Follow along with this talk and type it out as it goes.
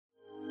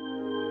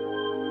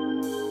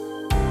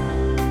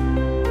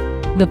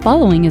The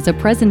following is a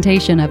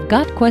presentation of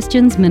Got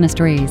Questions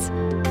Ministries.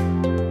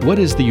 What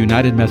is the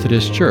United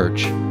Methodist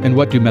Church, and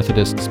what do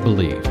Methodists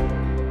believe?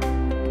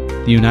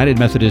 The United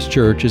Methodist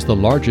Church is the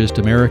largest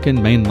American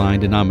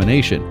mainline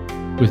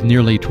denomination, with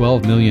nearly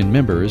 12 million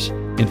members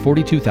and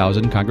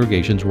 42,000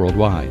 congregations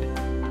worldwide.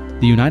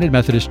 The United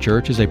Methodist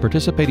Church is a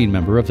participating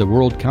member of the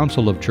World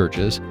Council of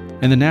Churches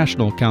and the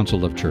National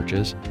Council of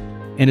Churches,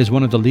 and is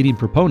one of the leading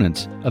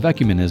proponents of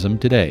ecumenism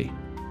today.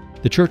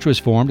 The church was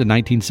formed in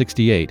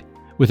 1968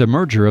 with a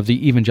merger of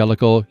the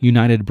evangelical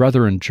United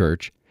Brethren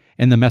Church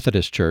and the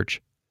Methodist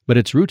Church, but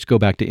its roots go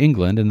back to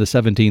England in the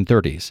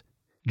 1730s.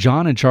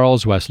 John and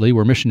Charles Wesley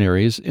were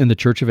missionaries in the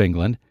Church of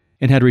England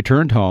and had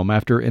returned home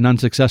after an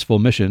unsuccessful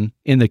mission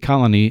in the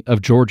colony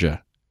of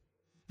Georgia.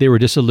 They were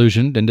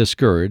disillusioned and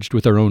discouraged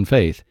with their own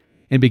faith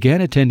and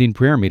began attending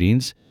prayer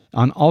meetings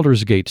on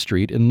Aldersgate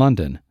Street in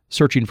London,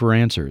 searching for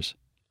answers.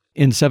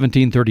 In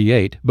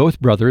 1738, both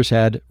brothers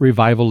had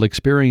revival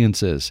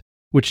experiences,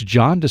 which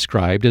John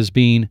described as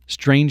being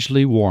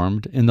strangely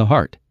warmed in the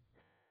heart.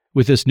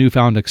 With this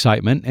newfound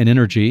excitement and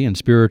energy in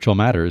spiritual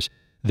matters,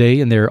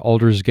 they and their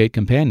Aldersgate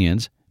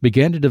companions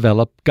began to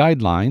develop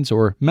guidelines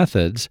or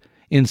methods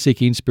in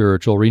seeking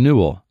spiritual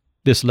renewal.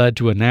 This led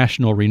to a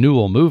national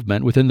renewal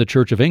movement within the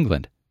Church of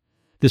England.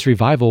 This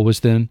revival was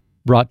then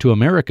brought to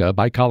America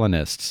by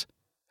colonists.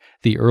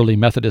 The early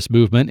Methodist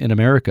movement in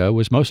America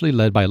was mostly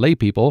led by lay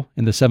people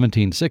in the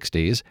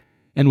 1760s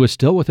and was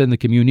still within the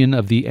communion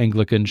of the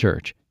Anglican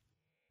Church.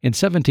 In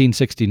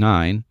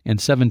 1769 and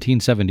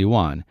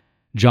 1771,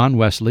 John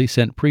Wesley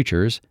sent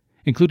preachers,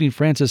 including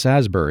Francis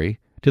Asbury,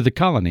 to the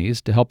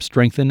colonies to help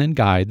strengthen and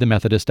guide the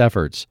Methodist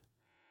efforts.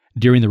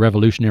 During the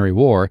Revolutionary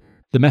War,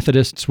 the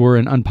Methodists were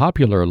an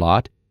unpopular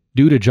lot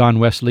due to John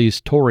Wesley's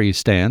Tory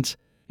stance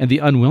and the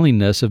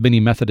unwillingness of many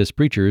Methodist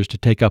preachers to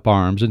take up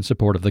arms in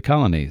support of the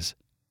colonies.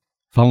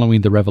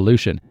 Following the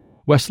Revolution,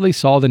 Wesley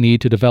saw the need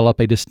to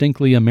develop a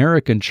distinctly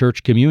American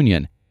church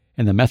communion,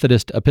 and the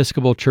Methodist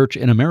Episcopal Church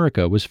in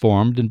America was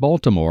formed in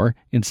Baltimore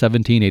in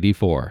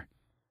 1784.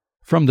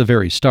 From the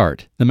very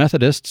start, the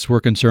Methodists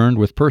were concerned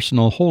with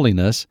personal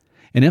holiness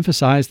and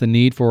emphasized the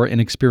need for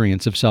an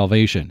experience of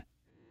salvation.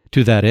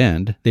 To that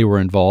end, they were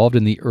involved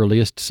in the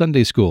earliest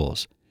Sunday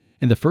schools,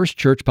 and the first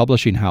church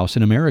publishing house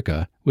in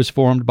America was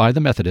formed by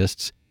the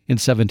Methodists in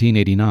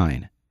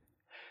 1789.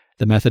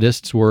 The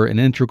Methodists were an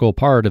integral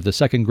part of the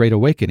Second Great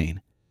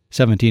Awakening,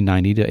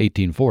 1790 to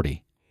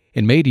 1840,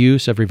 and made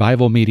use of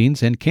revival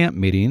meetings and camp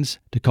meetings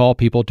to call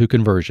people to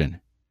conversion.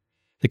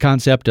 The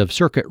concept of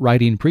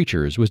circuit-riding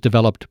preachers was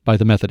developed by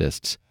the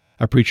Methodists.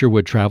 A preacher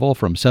would travel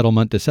from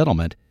settlement to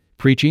settlement,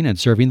 preaching and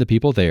serving the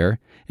people there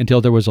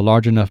until there was a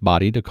large enough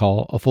body to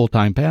call a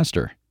full-time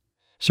pastor.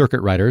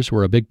 Circuit riders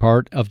were a big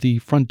part of the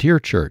frontier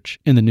church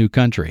in the new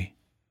country.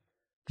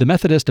 The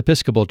Methodist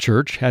Episcopal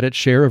Church had its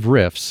share of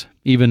rifts,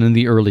 even in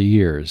the early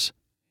years.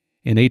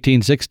 In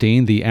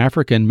 1816, the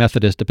African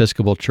Methodist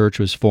Episcopal Church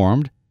was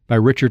formed by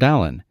Richard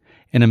Allen,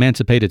 an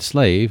emancipated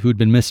slave who'd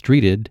been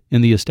mistreated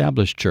in the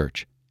established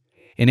church.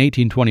 In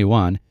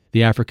 1821,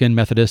 the African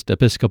Methodist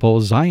Episcopal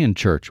Zion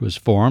Church was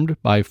formed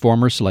by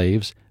former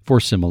slaves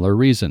for similar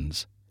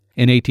reasons.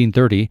 In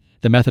 1830,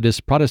 the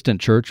Methodist Protestant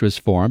Church was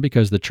formed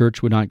because the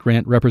church would not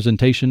grant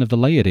representation of the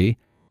laity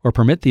or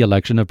permit the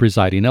election of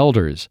presiding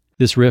elders.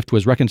 This rift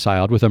was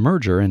reconciled with a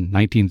merger in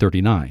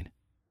 1939.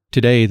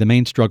 Today, the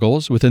main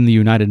struggles within the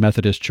United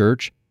Methodist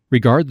Church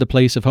regard the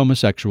place of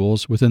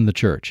homosexuals within the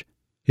church.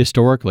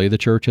 Historically, the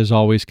church has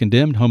always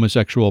condemned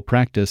homosexual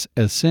practice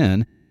as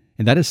sin,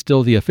 and that is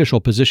still the official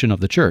position of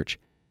the church.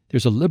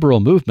 There's a liberal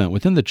movement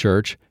within the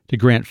church to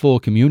grant full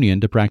communion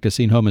to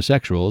practicing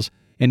homosexuals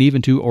and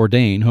even to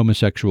ordain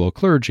homosexual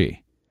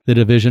clergy. The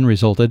division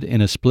resulted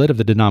in a split of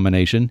the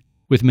denomination,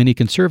 with many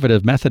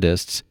conservative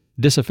Methodists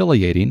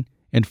disaffiliating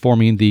and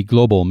forming the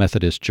Global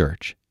Methodist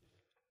Church.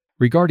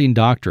 Regarding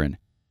doctrine,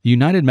 the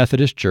United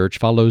Methodist Church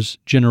follows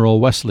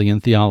general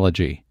Wesleyan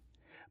theology.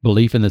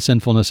 Belief in the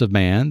sinfulness of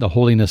man, the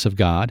holiness of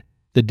God,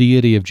 the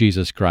deity of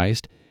Jesus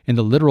Christ, and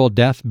the literal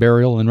death,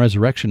 burial, and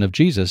resurrection of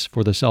Jesus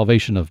for the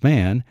salvation of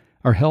man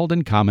are held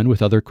in common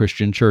with other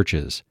Christian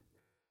churches.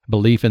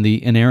 Belief in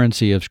the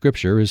inerrancy of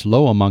Scripture is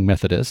low among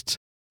Methodists,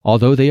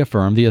 although they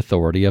affirm the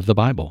authority of the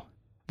Bible.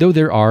 Though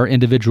there are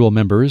individual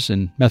members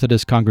in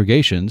Methodist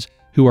congregations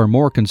who are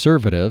more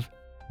conservative,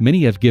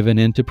 many have given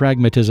in to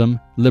pragmatism,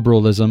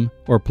 liberalism,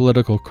 or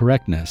political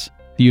correctness.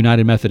 The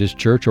United Methodist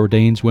Church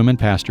ordains women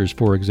pastors,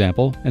 for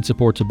example, and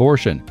supports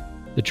abortion.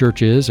 The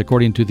church is,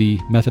 according to the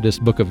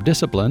Methodist Book of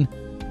Discipline,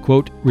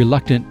 quote,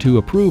 reluctant to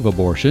approve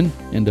abortion,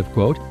 end of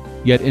quote,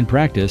 yet in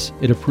practice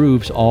it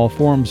approves all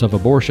forms of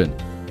abortion.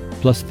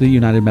 Plus, the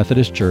United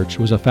Methodist Church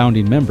was a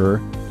founding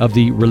member of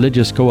the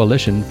Religious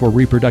Coalition for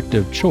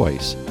Reproductive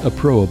Choice, a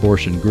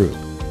pro-abortion group.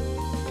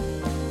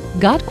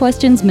 Got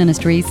Questions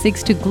Ministry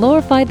seeks to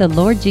glorify the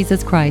Lord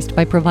Jesus Christ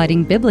by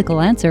providing biblical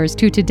answers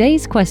to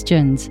today's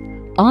questions.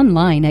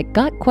 Online at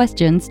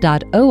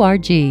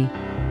gotquestions.org.